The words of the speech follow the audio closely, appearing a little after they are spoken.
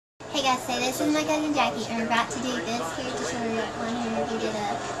Hey guys, so this is my cousin Jackie, and we're about to do this hair tutorial on her. We did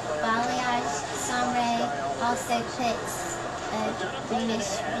a balayage, sombre, also puts a greenish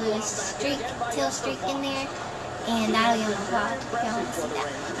bluish streak, teal streak in there, and that'll be on the vlog if y'all want to see that.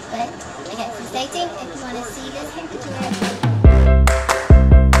 But okay, so stay tuned if you want to see this hair tutorial.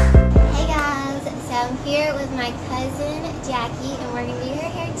 Hey guys, so I'm here with my cousin Jackie, and we're gonna do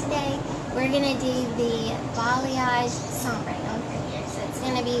her hair today. We're gonna do the balayage sombre on her hair. So it's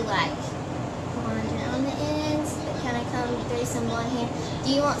gonna be like blonde around the ends, but kind of come through some blonde hair. Do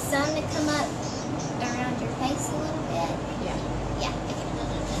you want some to come up around your face a little bit? Yeah. Okay.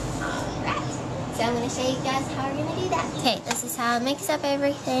 Alright. So I'm gonna show you guys how we're gonna do that. Okay, this is how I mix up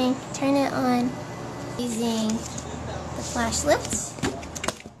everything. Turn it on using the flash lift.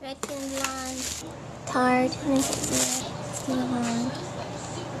 Red pin blonde, tard, and then let's move on.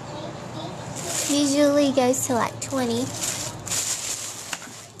 Usually goes to like 20.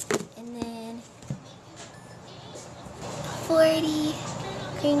 And then 40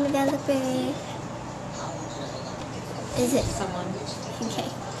 cream developer. Is it? Okay.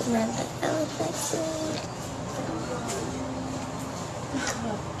 And then the Olaplex.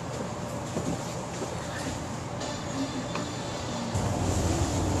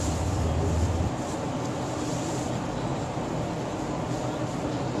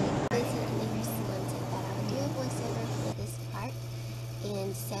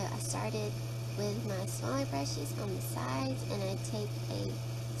 And so I started with my smaller brushes on the sides, and I take a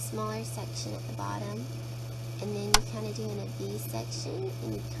smaller section at the bottom, and then you kind of do in a V section,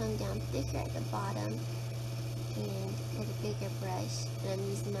 and you come down thicker at the bottom, and with a bigger brush, and I'm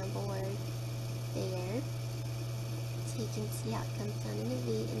using my board there, so you can see how it comes down in a V,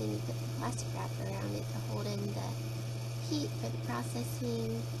 and then you put the plastic wrap around it to hold in the heat for the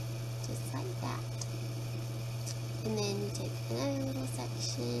processing, just like that. And then you take another little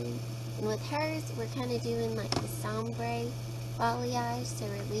section, and with hers, we're kind of doing like the sombre balayage, so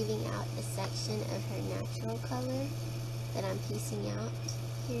we're leaving out a section of her natural color that I'm piecing out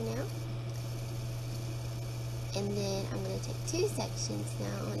here now. And then I'm going to take two sections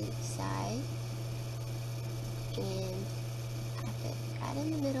now on each side, and I put right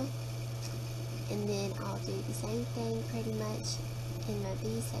in the middle, and then I'll do the same thing pretty much in my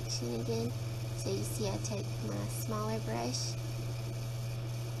V section again. So you see I take my smaller brush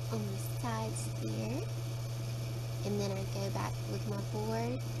on the sides here, and then I go back with my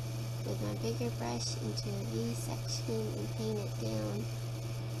board with my bigger brush into a V section and paint it down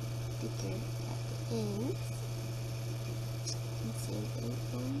thicker at the ends. And same thing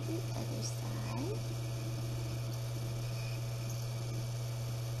on the other side.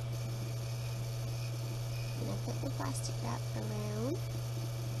 And I put the plastic wrap around.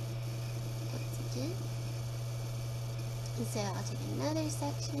 Again. And so I'll take another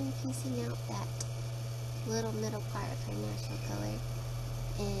section, piecing out that little middle part of her natural color,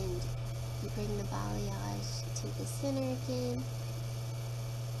 and you bring the balayage to the center again,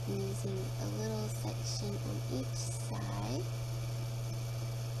 using a little section on each side,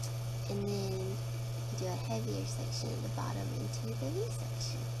 and then you do a heavier section at the bottom into the V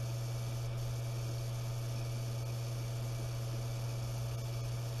section.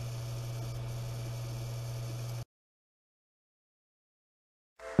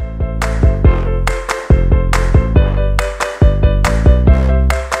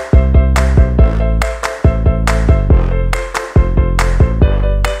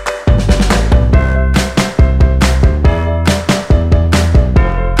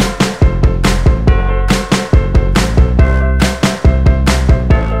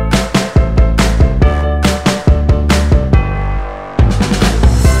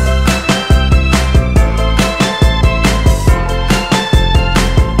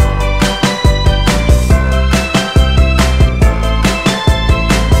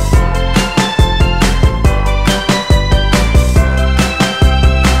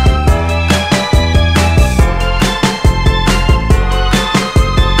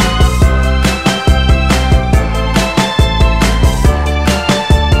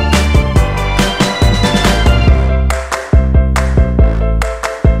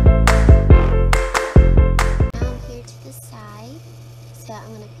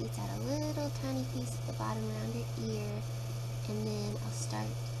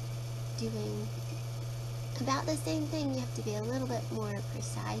 Doing about the same thing. You have to be a little bit more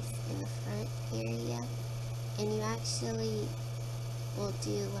precise in the front area, and you actually will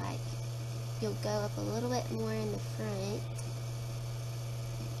do like, you'll go up a little bit more in the front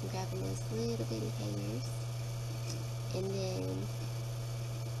and grabbing those little bitty hairs, and then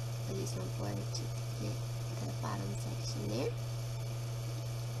I'll use my board to get to the bottom section there.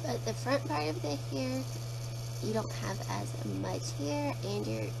 But the front part of the hair, you don't have as much hair, and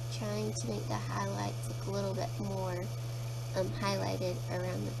you're trying to make the highlights look a little bit more highlighted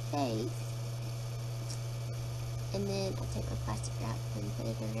around the face. And then I take my plastic wrap and put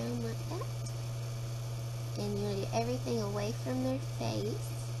it around like that. And you want to do everything away from their face.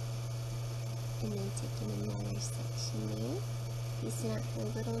 And then taking another section there, piecing out her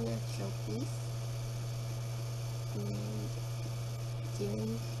little natural piece. And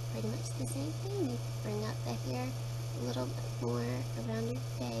doing pretty much the same thing. You bring out the hair a little bit more around your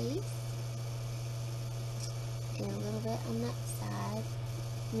face. And a little bit on that side.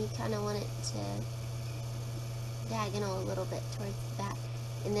 And you kind of want it to diagonal a little bit towards the back.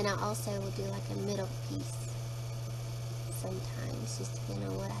 And then I also will do like a middle piece sometimes, just depending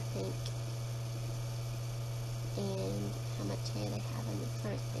on what I think and how much hair they have in the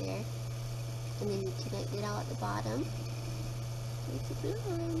front there. And then you connect it all at the bottom with the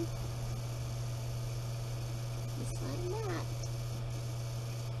blonde, just like that.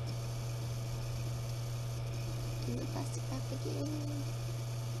 And the plastic wrap again.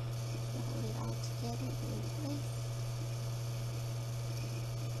 Hold it all together in place.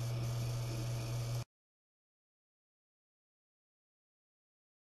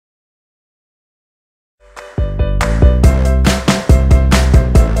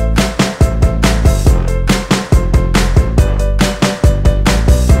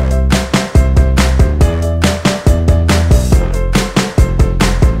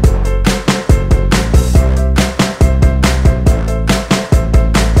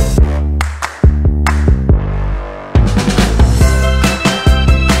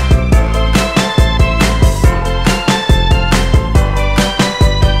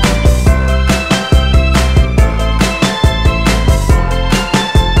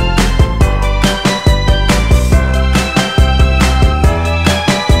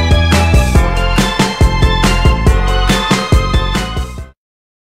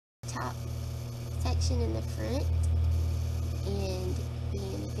 In the front, and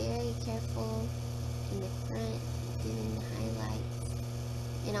being very careful in the front, doing the highlights,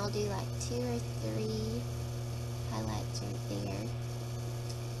 and I'll do like 2 or 3 highlights right there,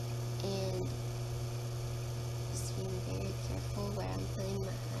 and just being very careful where I'm putting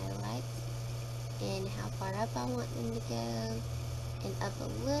my highlights and how far up I want them to go, and up a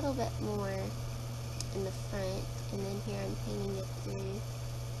little bit more in the front, and then here I'm painting it through.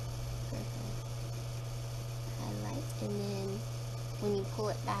 Perfect. Highlights, and then when you pull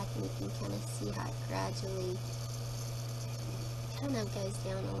it back, and you can kind of see how it gradually kind of goes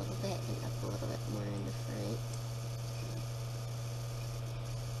down a little bit and up a little bit more in the front.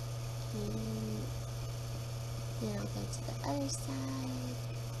 And then I'll go to the other side,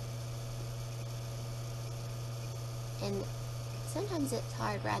 and sometimes it's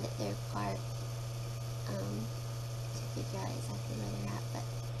hard right at their part to figure out exactly where they're at, but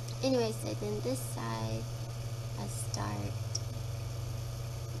anyway, so then this side I start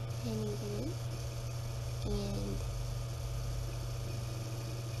painting it in, and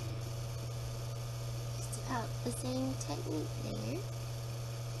just about the same technique there.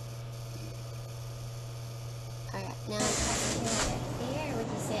 Alright, now I'm cutting it right there. Would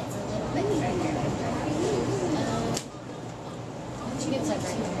you say it's a little bit further over? It's like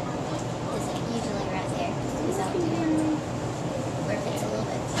right here. Is it usually right there? Is that what you do? Or if it's a little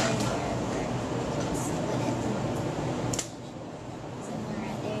bit further over, you can split it.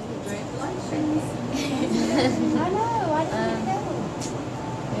 Somewhere right there. I know, I didn't know.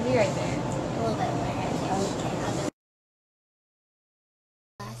 Maybe right there. A little bit more right there. Okay, I'll do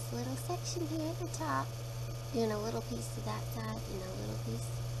last little section here at the top. Doing a little piece to that side and a little piece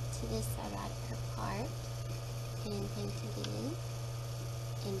to this side right at her part. And painting it in.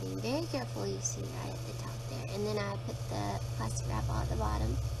 And being very careful, you see right at the top there. And then I put the plastic wrap all at the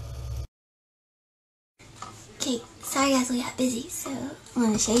bottom. Okay, sorry guys, we got busy, so I'm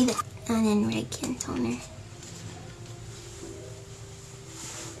going to show you this on in Red Kin Toner.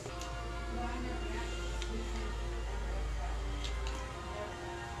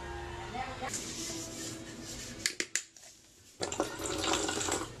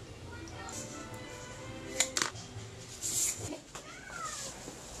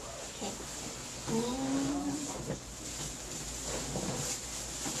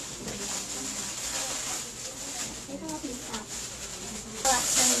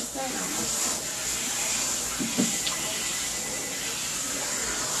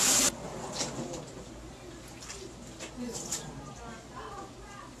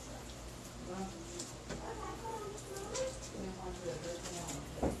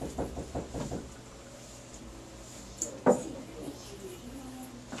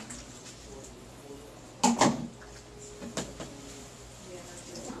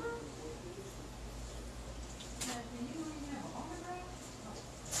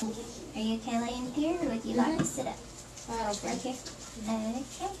 Are you okay laying here, or would you like to sit up? Right here.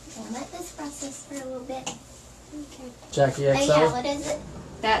 Okay. We'll let this process for a little bit. Okay. Jackie XO. Oh yeah, what is it?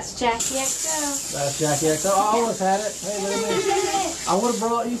 That's Jackie XO. That's Jackie XO. I always had it. Hey, look at me. I would have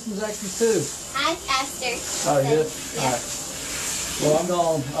brought you some X's too. I asked her. Oh, you did? Yeah. All right. Well, I'm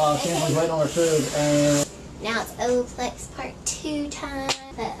gone. Kinsley's waiting on her food. And Now it's Olaplex part 2 time.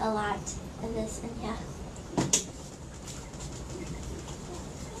 Put a lot of this in here.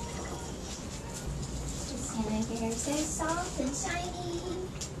 Just gonna make your hair so soft and shiny.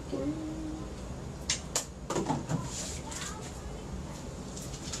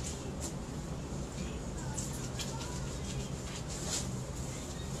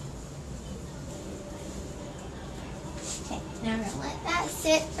 Okay, now we're gonna let that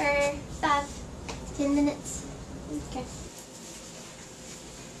sit for 5-10 minutes. Okay.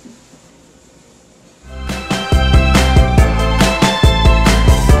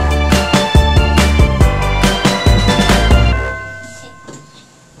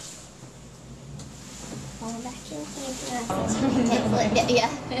 Fall back in. Yeah.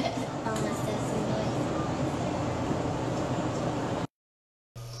 Almost as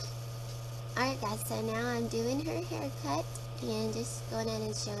Alright guys, so now I'm doing her haircut and just going in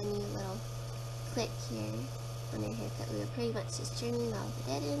and showing you a little clip here on her haircut. We were pretty much just trimming all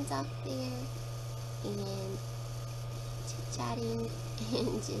the dead ends off there and chit-chatting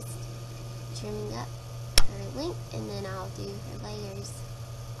and just trimming up her length, and then I'll do her layers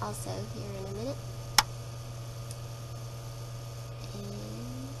also here in a minute.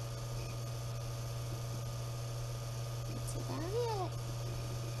 And that's about it.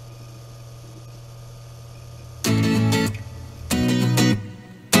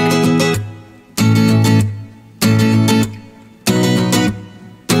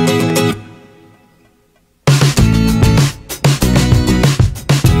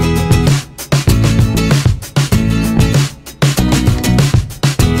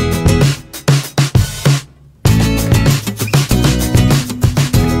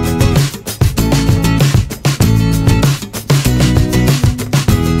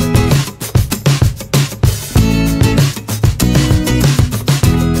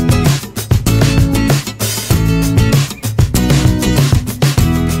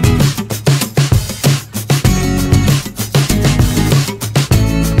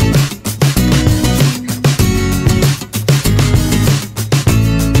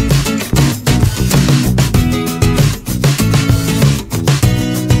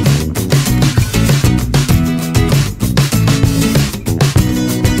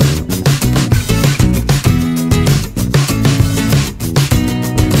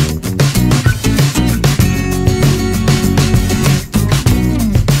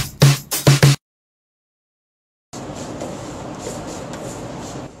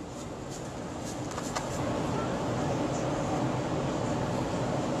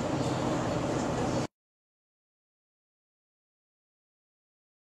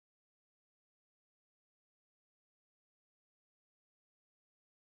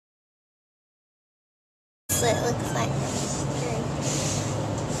 That's what it looks like from the string.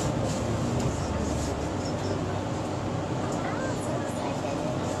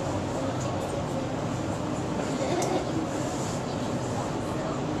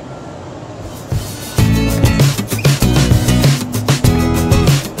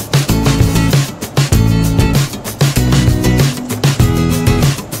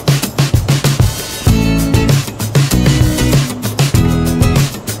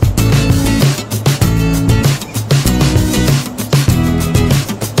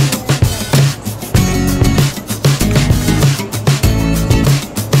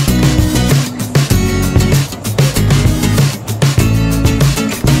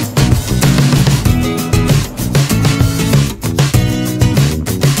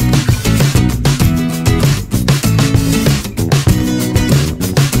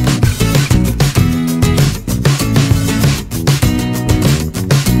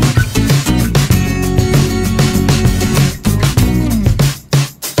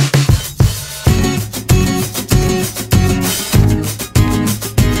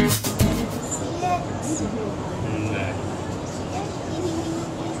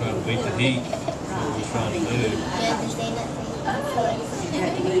 Beat the heat. That's what we're trying to do.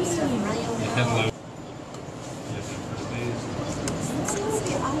 Hello. Yes, for the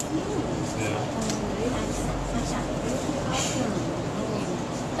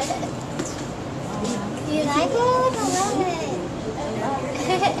Do you like it? I love it.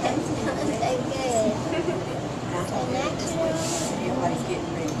 It smells so good. So natural. Everybody's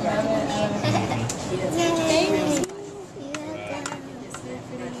getting ready. Yay.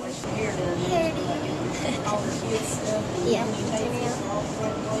 Here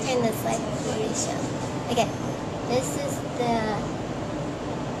Okay, this is the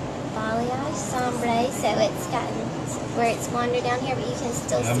Balayage Sombre, so it's gotten where it's wandered down here, but you can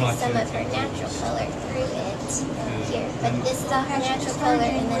still see some of her natural color through it here. But this is all her natural color,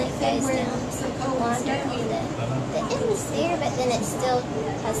 and then it goes down wander on the ends there, but then it still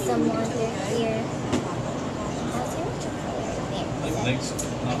has some wander here. It has her natural color there.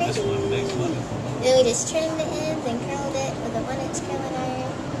 Not this one, next one. Then we just trimmed the ends and curled it with a 1-inch curling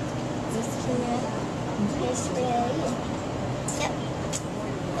iron. Just hairspray. Yep.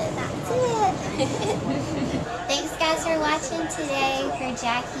 And that's it. Thanks guys for watching today for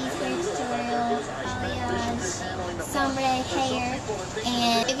Jackie's hair tutorial, Balayage, Sombre hair.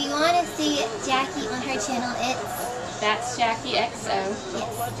 And if you want to see Jackie on her channel, That's Jackie XO.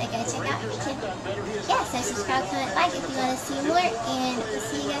 yes, so go check out her channel. Yeah, so subscribe, comment, like if you want to see more, and we'll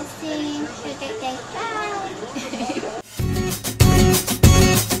see you guys